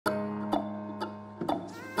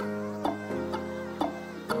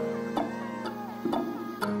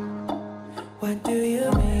What do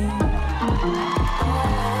you mean?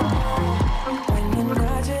 When you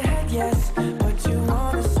nod your head yes, but you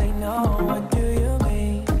wanna say no. What do you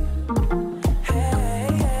mean? Hey,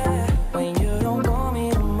 yeah. When you don't want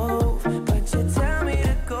me to move, but you tell me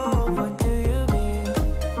to go. What do you mean?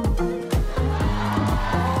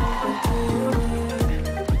 What do you mean?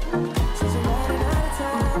 Since you're running out of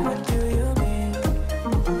time, what do you mean?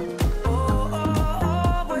 Oh,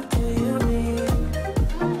 what do you mean?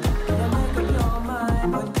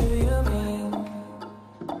 What do you mean?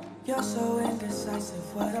 You're so indecisive,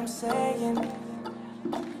 what I'm saying.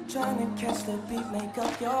 Trying to catch the beat, make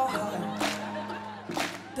up your heart.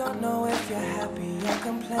 Don't know if you're happy or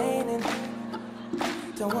complaining.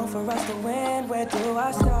 Don't want for us to win, where do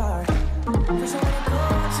I start? Cause I wanna go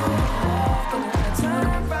to the left and then I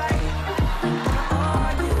turn right. Wanna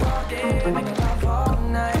argue all day, make love all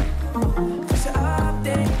night. Cause you're up,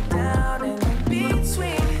 then you're down, and in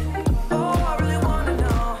between.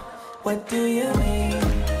 What do you mean?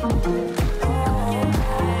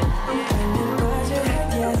 When you nod your head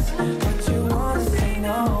yes, but you wanna say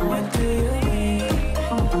no. What do you mean?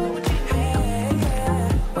 Hey,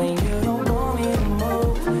 yeah. When you don't want me to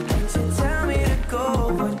move, but you tell me to go.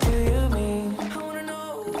 What do you mean? I wanna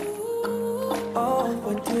know. Oh,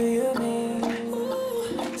 what do you mean?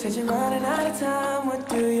 Said you're running out of time. What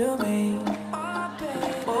do you mean?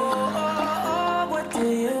 Oh, what do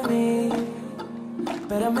you mean?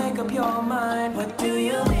 Better make up your mind, what do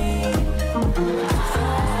you mean?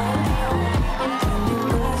 When you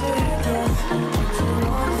nod your head yes, but you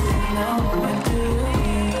wanna say no. What do you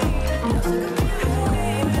mean?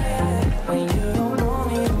 Hey, yeah. When you don't want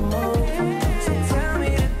me to move, but you tell me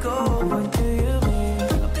to go. What do you mean?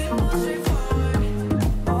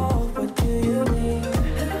 Oh, what do you mean?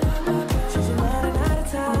 Since you're running out of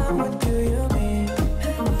time, what do you mean?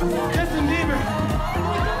 Justin Bieber.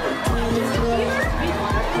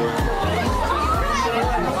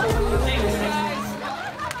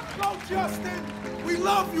 Justin, we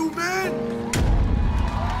love you, man!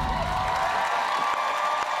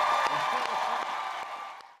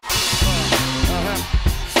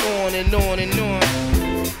 On and on and on.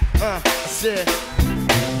 That's it.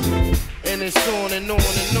 And it's on and on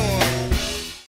and on.